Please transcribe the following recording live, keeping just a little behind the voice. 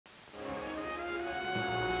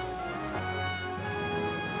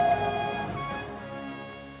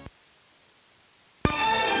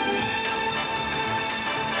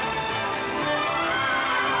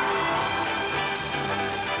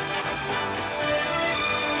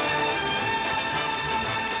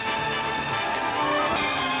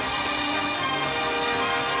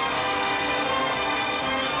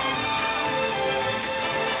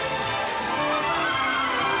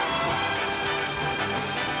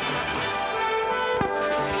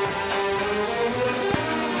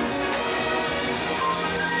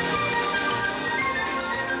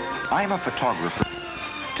I'm a photographer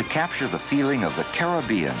to capture the feeling of the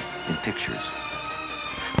Caribbean in pictures.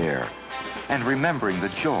 There, and remembering the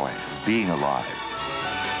joy of being alive.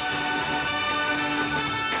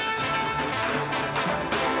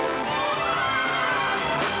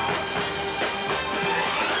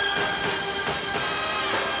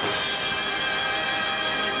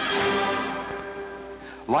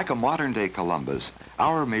 Like a modern-day Columbus,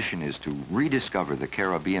 our mission is to rediscover the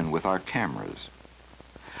Caribbean with our cameras.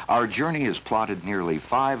 Our journey is plotted nearly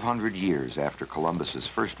 500 years after Columbus's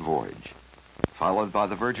first voyage, followed by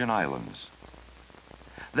the Virgin Islands,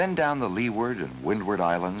 then down the Leeward and Windward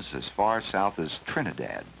Islands as far south as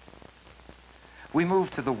Trinidad. We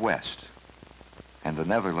move to the west and the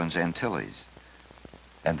Netherlands Antilles,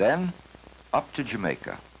 and then up to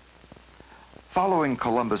Jamaica. Following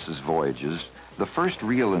Columbus's voyages, the first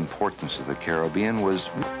real importance of the Caribbean was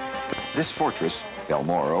this fortress, El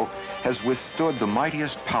Morro, has withstood the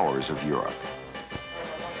mightiest powers of Europe.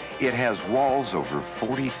 It has walls over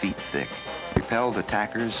 40 feet thick, repelled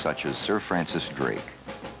attackers such as Sir Francis Drake.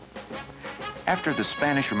 After the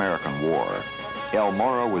Spanish-American War, El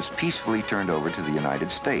Morro was peacefully turned over to the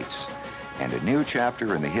United States, and a new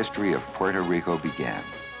chapter in the history of Puerto Rico began.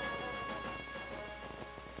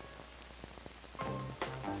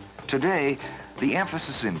 Today, the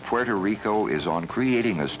emphasis in Puerto Rico is on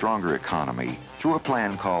creating a stronger economy through a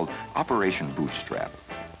plan called Operation Bootstrap.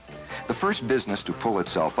 The first business to pull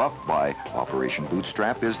itself up by Operation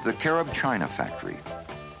Bootstrap is the Carib China factory.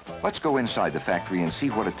 Let's go inside the factory and see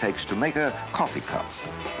what it takes to make a coffee cup.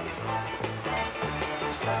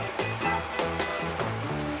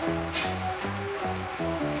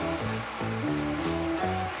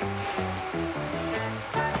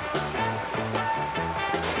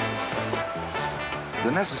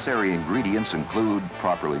 The necessary ingredients include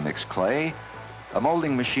properly mixed clay, a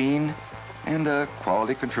molding machine, and a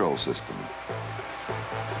quality control system.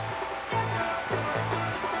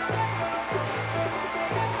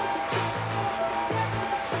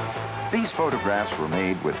 These photographs were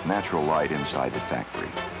made with natural light inside the factory.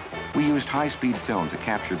 We used high-speed film to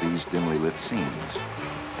capture these dimly lit scenes.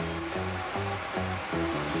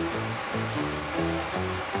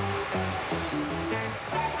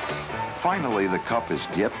 Finally, the cup is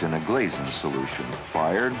dipped in a glazing solution,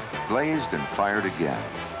 fired, glazed, and fired again.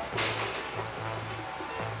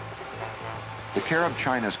 The Carib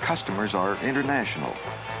China's customers are international,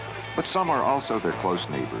 but some are also their close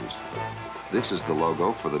neighbors. This is the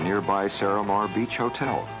logo for the nearby Saramar Beach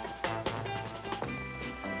Hotel.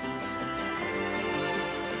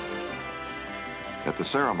 At the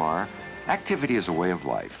Saramar, activity is a way of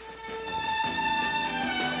life.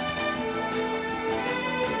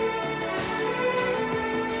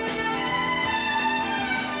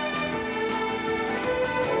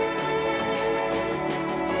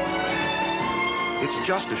 It's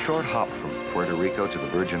just a short hop from Puerto Rico to the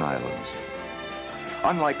Virgin Islands.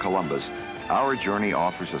 Unlike Columbus, our journey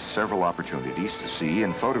offers us several opportunities to see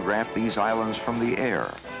and photograph these islands from the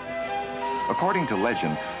air. According to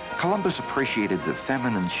legend, Columbus appreciated the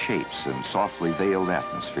feminine shapes and softly veiled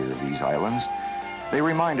atmosphere of these islands. They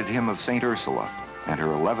reminded him of St. Ursula and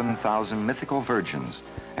her 11,000 mythical virgins,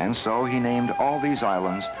 and so he named all these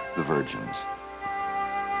islands the Virgins.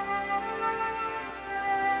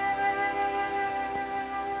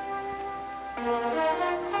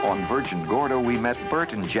 On Virgin Gorda, we met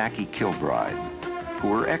Bert and Jackie Kilbride, who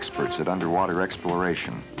were experts at underwater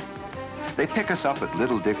exploration. They pick us up at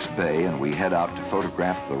Little Dick's Bay, and we head out to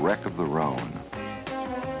photograph the wreck of the Rhone.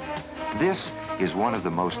 This is one of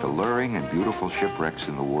the most alluring and beautiful shipwrecks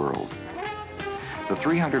in the world. The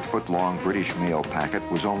 300-foot-long British mail packet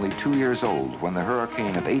was only 2 years old when the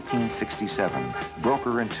hurricane of 1867 broke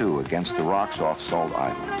her in two against the rocks off Salt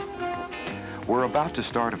Island. We're about to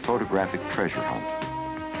start a photographic treasure hunt.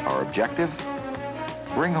 Our objective?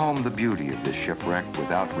 Bring home the beauty of this shipwreck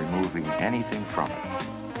without removing anything from it.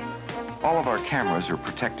 All of our cameras are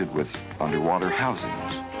protected with underwater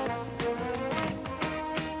housings.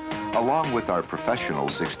 Along with our professional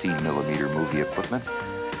 16mm movie equipment,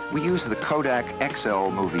 We use the Kodak XL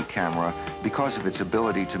movie camera because of its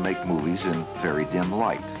ability to make movies in very dim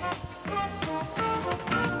light.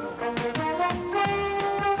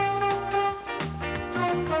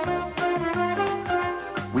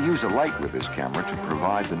 We use a light with this camera to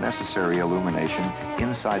provide the necessary illumination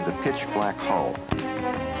inside the pitch black hull.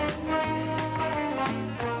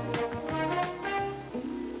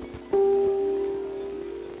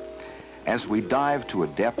 As we dive to a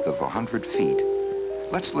depth of 100 feet,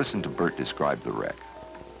 let's listen to Bert describe the wreck.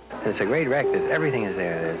 It's a great wreck. Everything is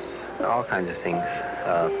there. There's all kinds of things.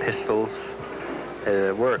 Pistols.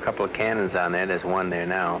 There were a couple of cannons on there. There's one there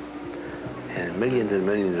now. And millions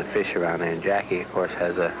of fish around there. And Jackie, of course,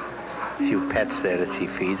 has a few pets there that she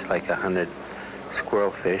feeds, like 100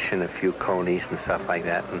 squirrel fish and a few conies and stuff like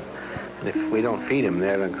that. And if we don't feed them,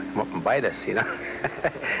 they're going to come up and bite us, you know.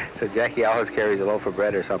 So Jackie always carries a loaf of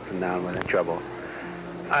bread or something down when in trouble.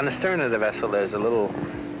 On the stern of the vessel, there's a little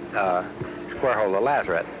square hole, a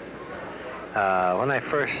lazarette. When I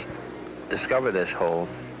first discovered this hole,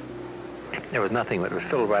 there was nothing, but it was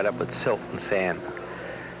filled right up with silt and sand.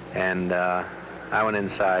 And I went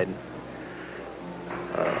inside.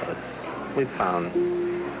 We found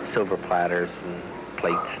silver platters and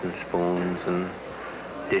plates and spoons and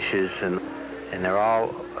dishes, and they're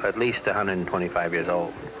all at least 125 years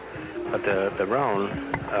old. But the Rhone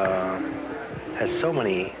has so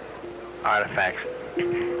many artifacts.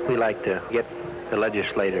 We like to get the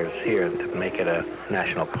legislators here to make it a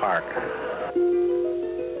national park.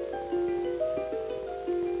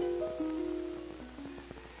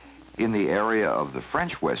 In the area of the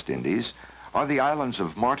French West Indies are the islands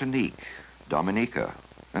of Martinique, Dominica,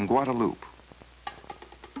 and Guadeloupe.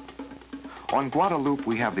 On Guadeloupe,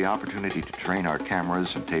 we have the opportunity to train our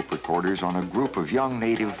cameras and tape recorders on a group of young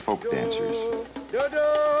native folk dancers.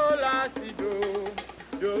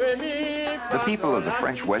 The people of the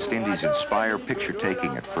French West Indies inspire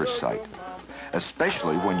picture-taking at first sight,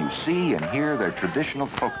 especially when you see and hear their traditional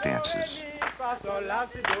folk dances.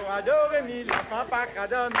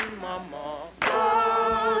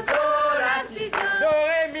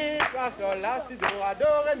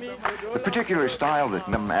 The particular style that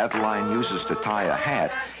Mme Adeline uses to tie a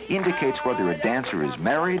hat indicates whether a dancer is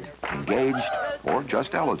married, engaged, or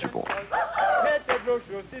just eligible.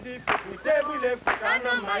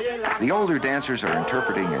 The older dancers are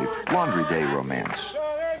interpreting a laundry day romance.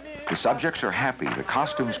 The subjects are happy, the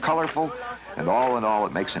costumes colorful, and all in all,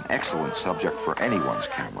 it makes an excellent subject for anyone's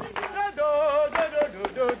camera.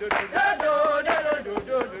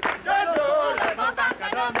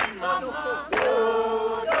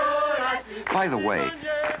 By the way,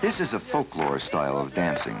 this is a folklore style of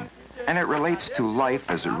dancing, and it relates to life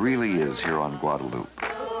as it really is here on Guadeloupe.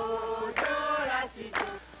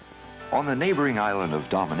 On the neighboring island of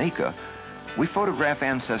Dominica, we photograph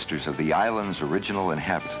ancestors of the island's original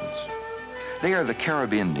inhabitants. They are the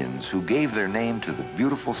Carib Indians who gave their name to the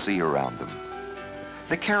beautiful sea around them.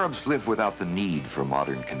 The Caribs live without the need for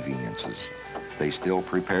modern conveniences. They still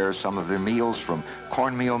prepare some of their meals from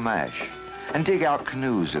cornmeal mash and dig out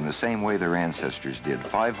canoes in the same way their ancestors did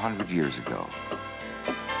 500 years ago.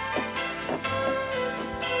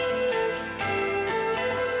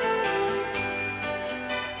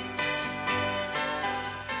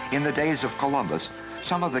 In the days of Columbus,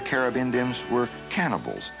 some of the Carib Indians were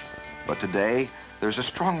cannibals, but today there's a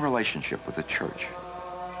strong relationship with the church.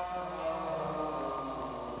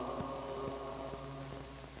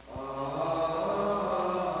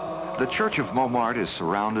 The Church of Montmartre is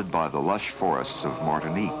surrounded by the lush forests of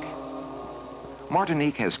Martinique.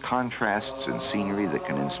 Martinique has contrasts in scenery that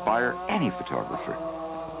can inspire any photographer.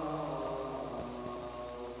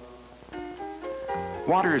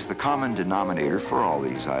 Water is the common denominator for all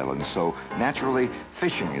these islands, so naturally,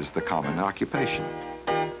 fishing is the common occupation.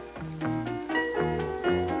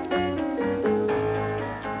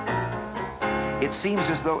 It seems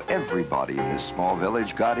as though everybody in this small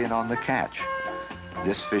village got in on the catch.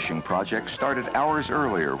 This fishing project started hours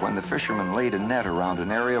earlier when the fishermen laid a net around an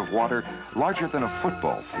area of water larger than a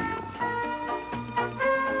football field.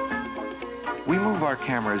 We move our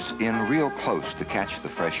cameras in real close to catch the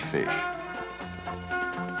fresh fish.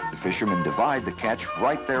 The fishermen divide the catch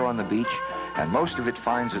right there on the beach, and most of it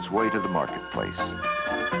finds its way to the marketplace.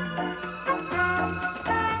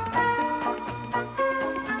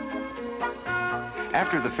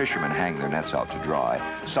 After the fishermen hang their nets out to dry,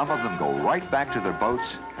 some of them go right back to their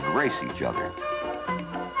boats and race each other.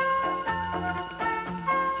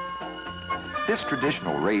 This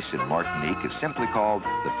traditional race in Martinique is simply called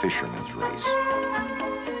the fisherman's race.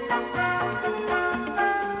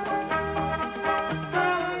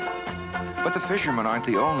 But the fishermen aren't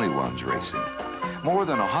the only ones racing. More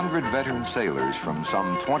than 100 veteran sailors from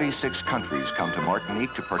some 26 countries come to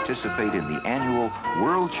Martinique to participate in the annual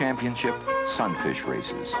World Championship Sunfish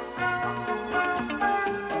Races.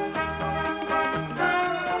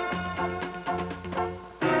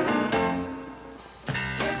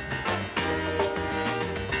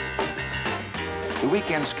 The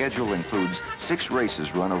weekend schedule includes 6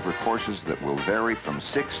 races run over courses that will vary from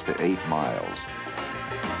 6 to 8 miles.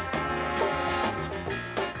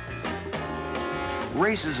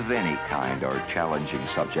 Races of any kind are challenging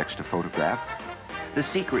subjects to photograph. The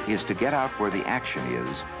secret is to get out where the action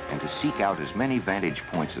is and to seek out as many vantage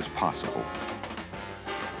points as possible.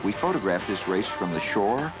 We photographed this race from the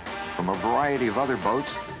shore, from a variety of other boats,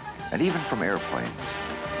 and even from airplanes.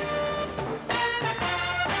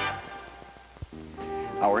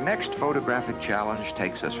 Our next photographic challenge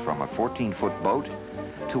takes us from a 14-foot boat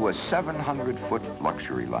to a 700-foot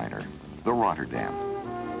luxury liner, the Rotterdam.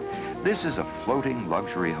 This is a floating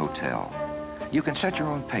luxury hotel. You can set your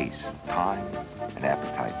own pace, time, and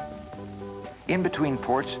appetite. In between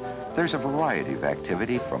ports, there's a variety of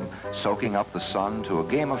activity from soaking up the sun to a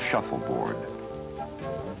game of shuffleboard.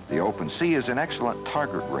 The open sea is an excellent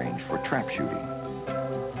target range for trap shooting.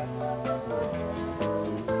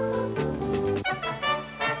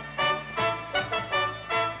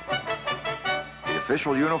 The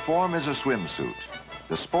official uniform is a swimsuit.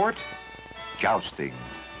 The sport, jousting.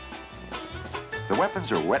 The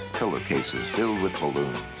weapons are wet pillowcases filled with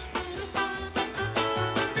balloons.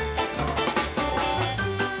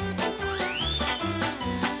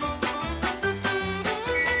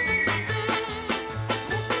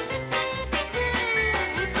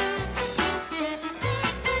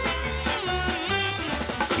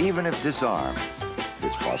 Even if disarmed,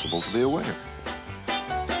 it's possible to be a winner.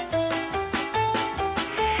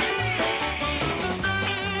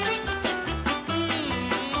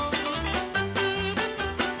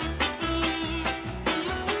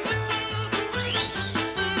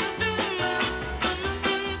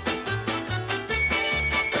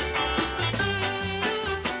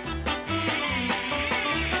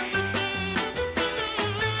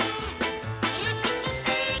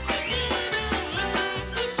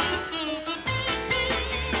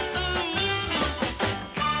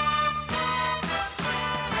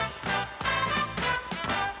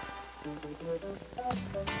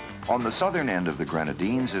 On the southern end of the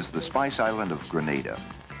Grenadines is the spice island of Grenada.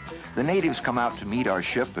 The natives come out to meet our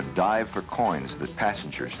ship and dive for coins that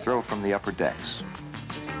passengers throw from the upper decks.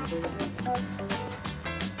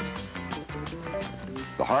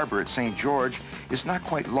 The harbor at St. George is not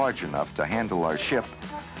quite large enough to handle our ship,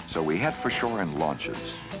 so we head for shore in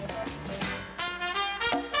launches.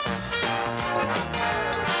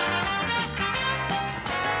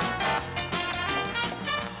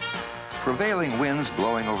 Prevailing winds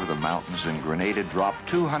blowing over the mountains in Grenada drop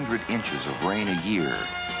 200 inches of rain a year,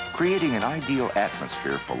 creating an ideal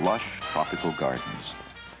atmosphere for lush tropical gardens.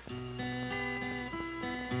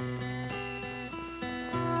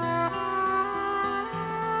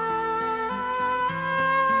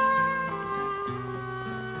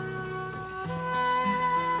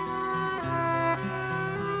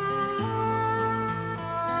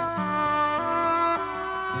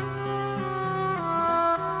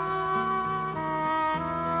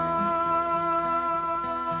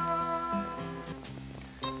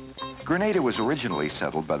 Grenada was originally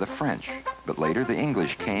settled by the French, but later the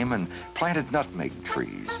English came and planted nutmeg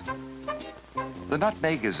trees. The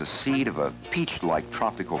nutmeg is a seed of a peach-like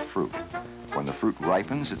tropical fruit. When the fruit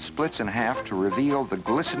ripens, it splits in half to reveal the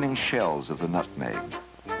glistening shells of the nutmeg.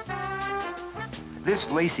 This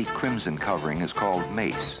lacy crimson covering is called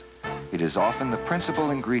mace. It is often the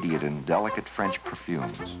principal ingredient in delicate French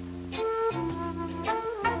perfumes.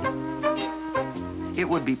 It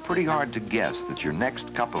would be pretty hard to guess that your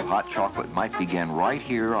next cup of hot chocolate might begin right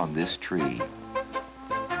here on this tree.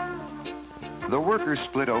 The workers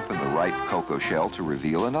split open the ripe cocoa shell to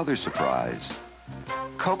reveal another surprise.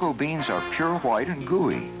 Cocoa beans are pure white and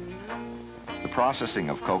gooey. The processing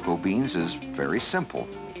of cocoa beans is very simple.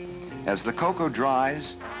 As the cocoa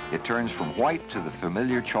dries, it turns from white to the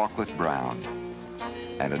familiar chocolate brown.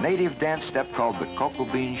 And a native dance step called the cocoa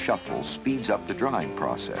bean shuffle speeds up the drying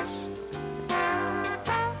process.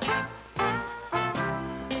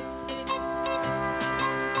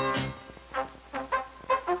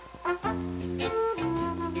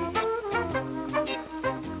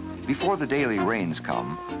 Before the daily rains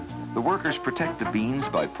come, the workers protect the beans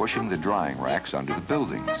by pushing the drying racks under the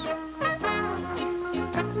buildings.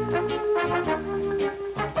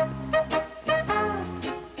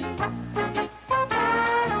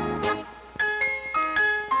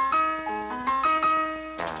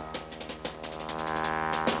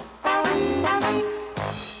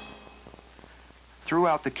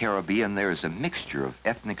 Throughout the Caribbean, there is a mixture of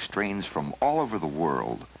ethnic strains from all over the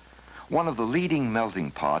world. One of the leading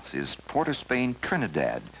melting pots is Port of Spain,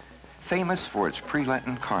 Trinidad, famous for its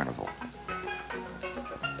pre-Lenten carnival.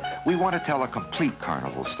 We want to tell a complete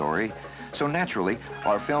carnival story, so naturally,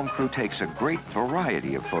 our film crew takes a great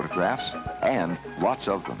variety of photographs, and lots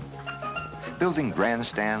of them. Building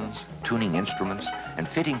grandstands, tuning instruments, and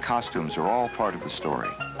fitting costumes are all part of the story.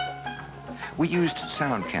 We used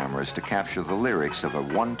sound cameras to capture the lyrics of a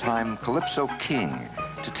one-time Calypso king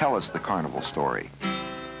to tell us the carnival story.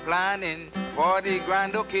 Planning for the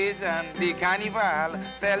grand occasion, the carnival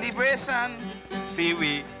celebration. See,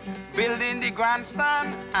 we building the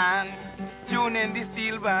grandstand and tuning the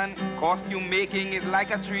steel band. Costume making is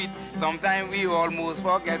like a treat. Sometimes we almost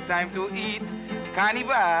forget time to eat.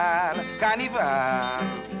 Carnival, carnival.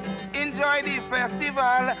 Enjoy the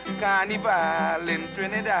festival. Carnival in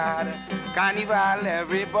Trinidad. Carnival,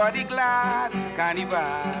 everybody glad.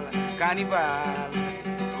 Carnival,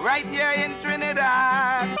 carnival. Right here in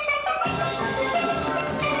Trinidad.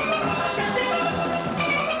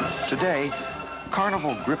 Today,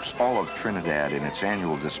 Carnival grips all of Trinidad in its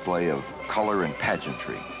annual display of color and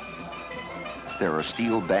pageantry. There are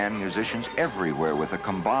steel band musicians everywhere with a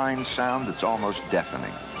combined sound that's almost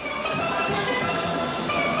deafening.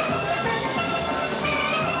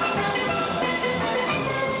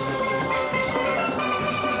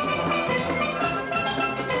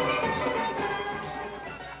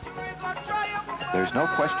 There's no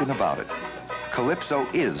question about it. Calypso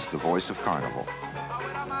is the voice of Carnival.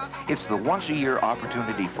 It's the once-a-year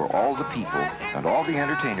opportunity for all the people and all the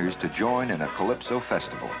entertainers to join in a Calypso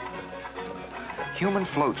festival. Human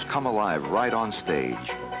floats come alive right on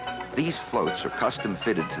stage. These floats are custom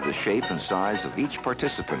fitted to the shape and size of each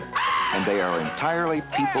participant, and they are entirely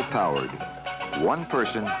people-powered. One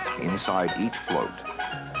person inside each float.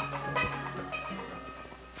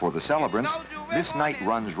 For the celebrants, this night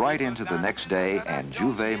runs right into the next day and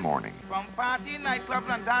Juve morning. From party, nightclubs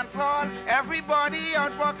and dance hall, everybody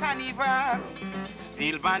out for carnival.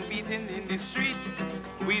 Steel band beating in the street.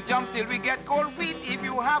 We jump till we get cold feet. If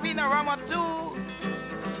you having a rum or two,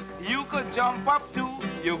 you could jump up too.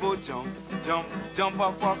 You go jump, jump, jump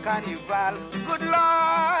up for carnival. Good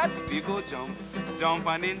Lord, we go jump, jump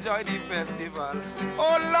and enjoy the festival.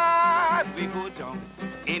 Oh Lord, we go jump.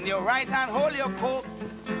 In your right hand, hold your coke.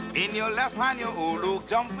 In your left hand, your old oak.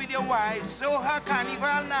 Jump with your wife, show her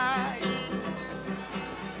carnival night.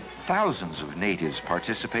 Thousands of natives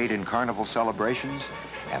participate in carnival celebrations,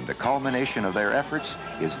 and the culmination of their efforts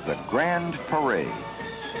is the Grand Parade.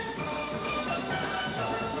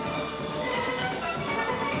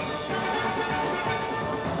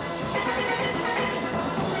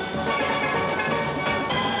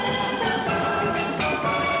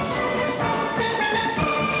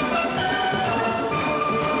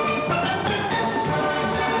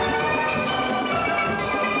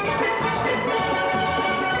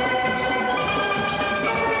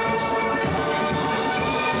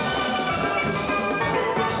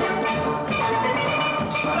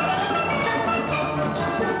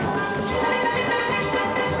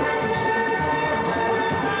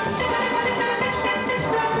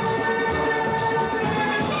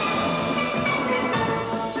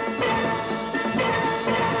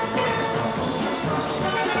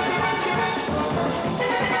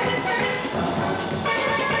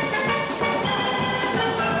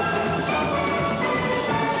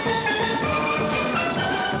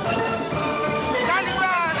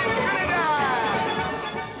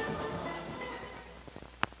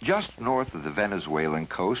 Just north of the Venezuelan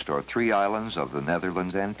coast are 3 islands of the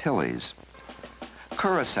Netherlands Antilles.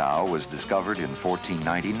 Curacao was discovered in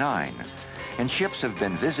 1499, and ships have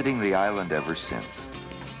been visiting the island ever since.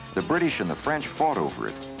 The British and the French fought over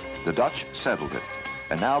it. The Dutch settled it,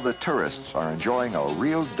 and now the tourists are enjoying a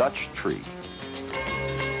real Dutch treat.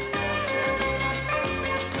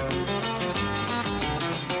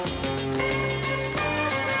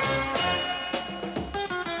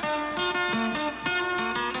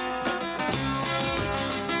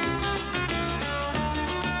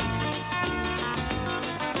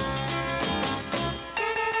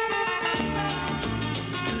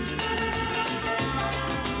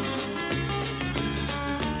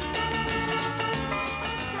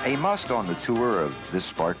 A must on the tour of this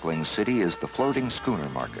sparkling city is the floating schooner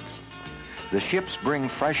market. The ships bring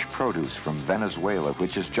fresh produce from Venezuela,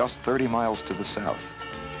 which is just 30 miles to the south.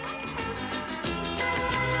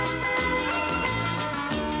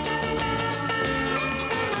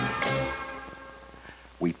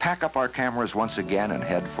 We pack up our cameras once again and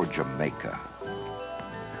head for Jamaica.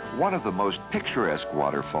 One of the most picturesque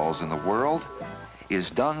waterfalls in the world is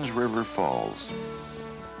Dunn's River Falls.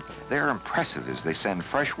 They're impressive as they send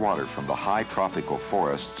fresh water from the high tropical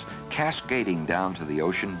forests cascading down to the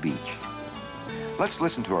ocean beach. Let's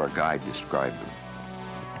listen to our guide describe them.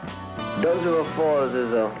 Dunn's River Falls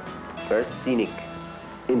is a very scenic,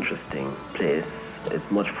 interesting place. It's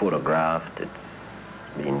much photographed. It's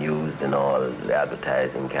being used in all the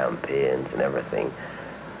advertising campaigns and everything.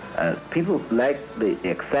 People like the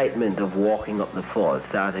excitement of walking up the falls,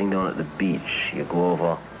 starting down at the beach. You go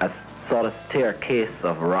over a sort of staircase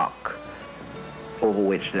of rock over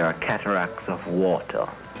which there are cataracts of water.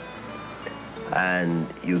 And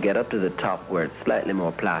you get up to the top where it's slightly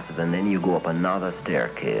more placid, and then you go up another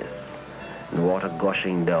staircase. And water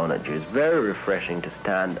gushing down at you. It's very refreshing to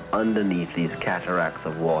stand underneath these cataracts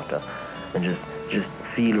of water and just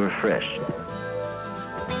feel refreshed.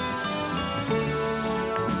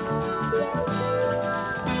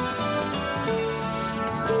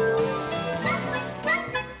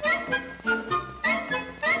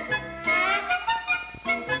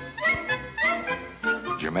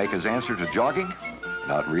 Jamaica's answer to jogging?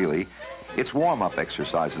 Not really. It's warm-up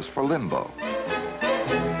exercises for limbo.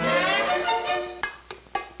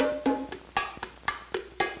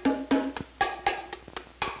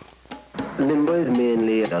 Limbo is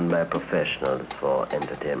mainly done by professionals for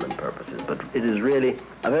entertainment purposes, but it is really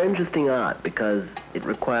a very interesting art because it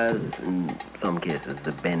requires, in some cases,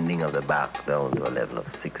 the bending of the back down to a level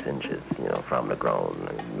of 6 inches, from the ground.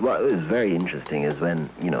 What is very interesting is when,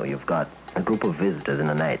 you've got a group of visitors in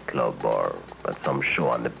a nightclub or at some show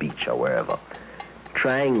on the beach or wherever,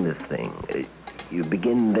 trying this thing. You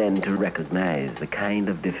begin then to recognize the kind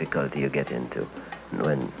of difficulty you get into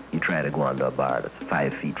when you try to go onto a bar that's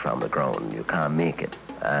 5 feet from the ground. You can't make it.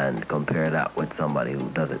 And compare that with somebody who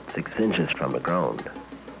does it 6 inches from the ground.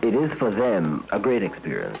 It is for them a great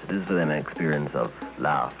experience. It is for them an experience of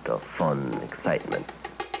laughter, fun, excitement.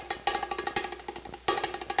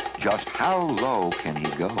 Just how low can he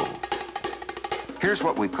go? Here's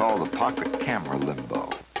what we call the pocket camera limbo.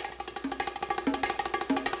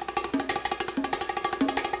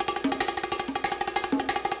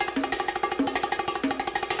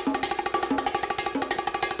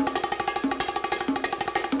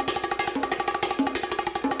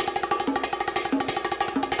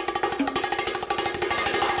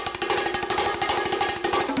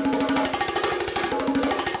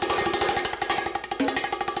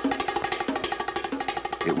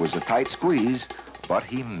 It was a tight squeeze, but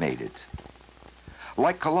he made it.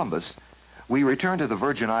 Like Columbus, we return to the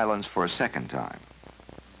Virgin Islands for a second time.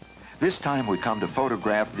 This time we come to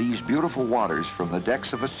photograph these beautiful waters from the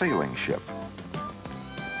decks of a sailing ship.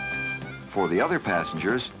 For the other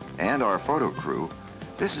passengers and our photo crew,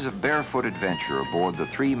 this is a barefoot adventure aboard the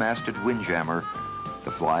 3-masted windjammer,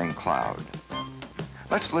 the Flying Cloud.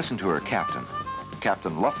 Let's listen to her captain,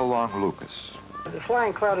 Captain Luffalong Lucas. The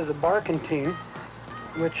Flying Cloud is a barkentine,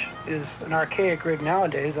 which is an archaic rig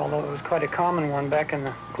nowadays, although it was quite a common one back in the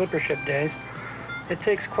clipper ship days. It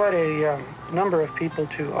takes quite a number of people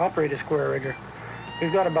to operate a square rigger.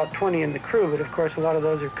 We've got about 20 in the crew, but of course a lot of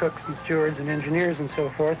those are cooks and stewards and engineers and so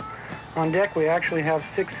forth. On deck we actually have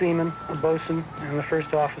 6 seamen, a bosun, and the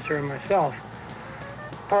first officer and myself.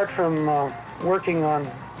 Apart from working on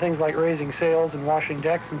things like raising sails and washing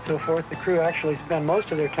decks and so forth, the crew actually spend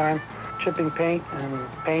most of their time chipping paint and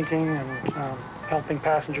painting and helping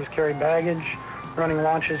passengers carry baggage, running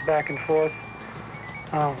launches back and forth.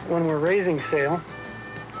 When we're raising sail,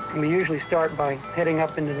 we usually start by heading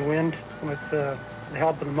up into the wind with the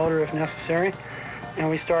help of the motor if necessary. And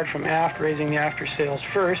we start from aft, raising the after sails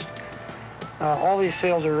first. All these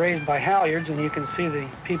sails are raised by halyards, and you can see the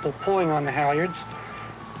people pulling on the halyards.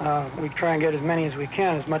 We try and get as many as we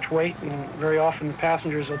can, as much weight, and very often the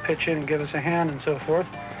passengers will pitch in and give us a hand and so forth.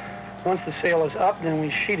 Once the sail is up, then we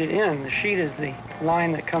sheet it in. The sheet is the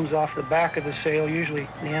line that comes off the back of the sail, usually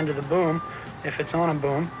the end of the boom, if it's on a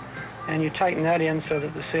boom. And you tighten that in so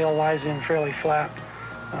that the sail lies in fairly flat.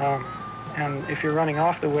 And if you're running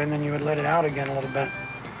off the wind, then you would let it out again a little bit.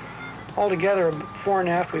 Altogether, fore and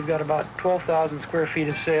aft, we've got about 12,000 square feet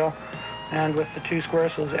of sail. And with the 2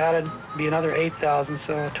 squaresails added, be another 8,000,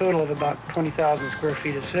 so a total of about 20,000 square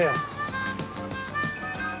feet of sail.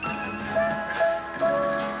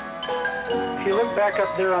 If you look back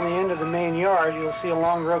up there on the end of the main yard, you'll see a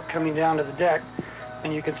long rope coming down to the deck,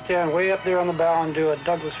 and you can stand way up there on the bow and do a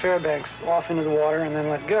Douglas Fairbanks off into the water and then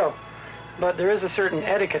let go. But there is a certain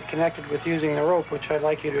etiquette connected with using the rope, which I'd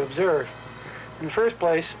like you to observe. In the first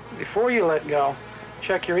place, before you let go,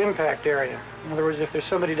 check your impact area. In other words, if there's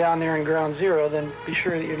somebody down there in ground zero, then be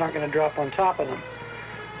sure that you're not going to drop on top of them.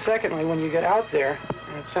 Secondly, when you get out there,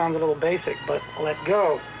 and it sounds a little basic, but let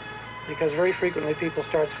go, because very frequently people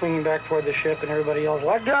start swinging back toward the ship and everybody yells,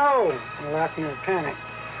 "Let go!" and laughing in panic.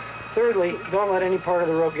 Thirdly, don't let any part of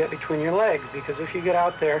the rope get between your legs, because if you get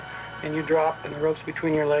out there and you drop and the rope's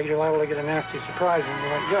between your legs, you're liable to get a nasty surprise when you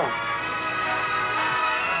let go.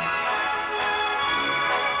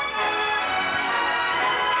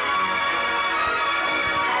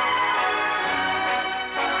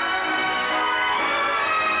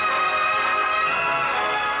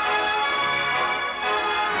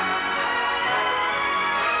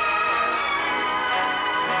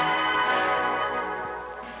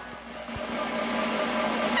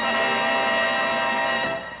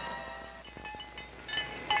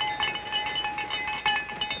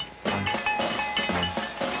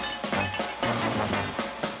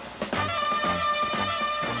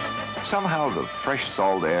 Somehow the fresh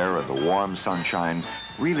salt air and the warm sunshine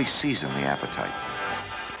really season the appetite.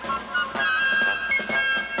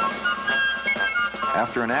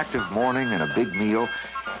 After an active morning and a big meal,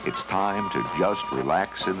 it's time to just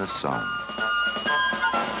relax in the sun.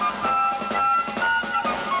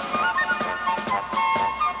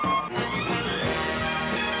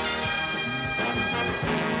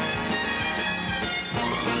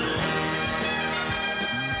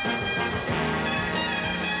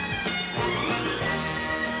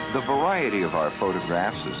 The variety of our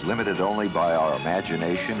photographs is limited only by our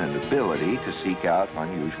imagination and ability to seek out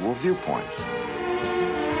unusual viewpoints.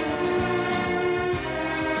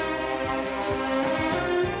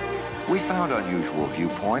 We found unusual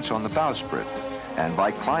viewpoints on the bowsprit and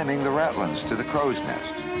by climbing the ratlins to the crow's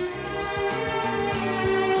nest.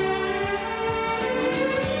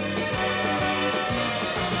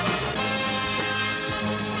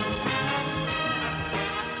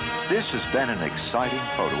 This has been an exciting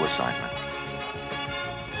photo assignment.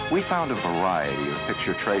 We found a variety of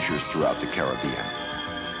picture treasures throughout the Caribbean,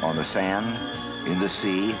 on the sand, in the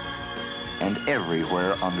sea, and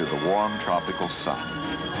everywhere under the warm tropical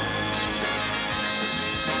sun.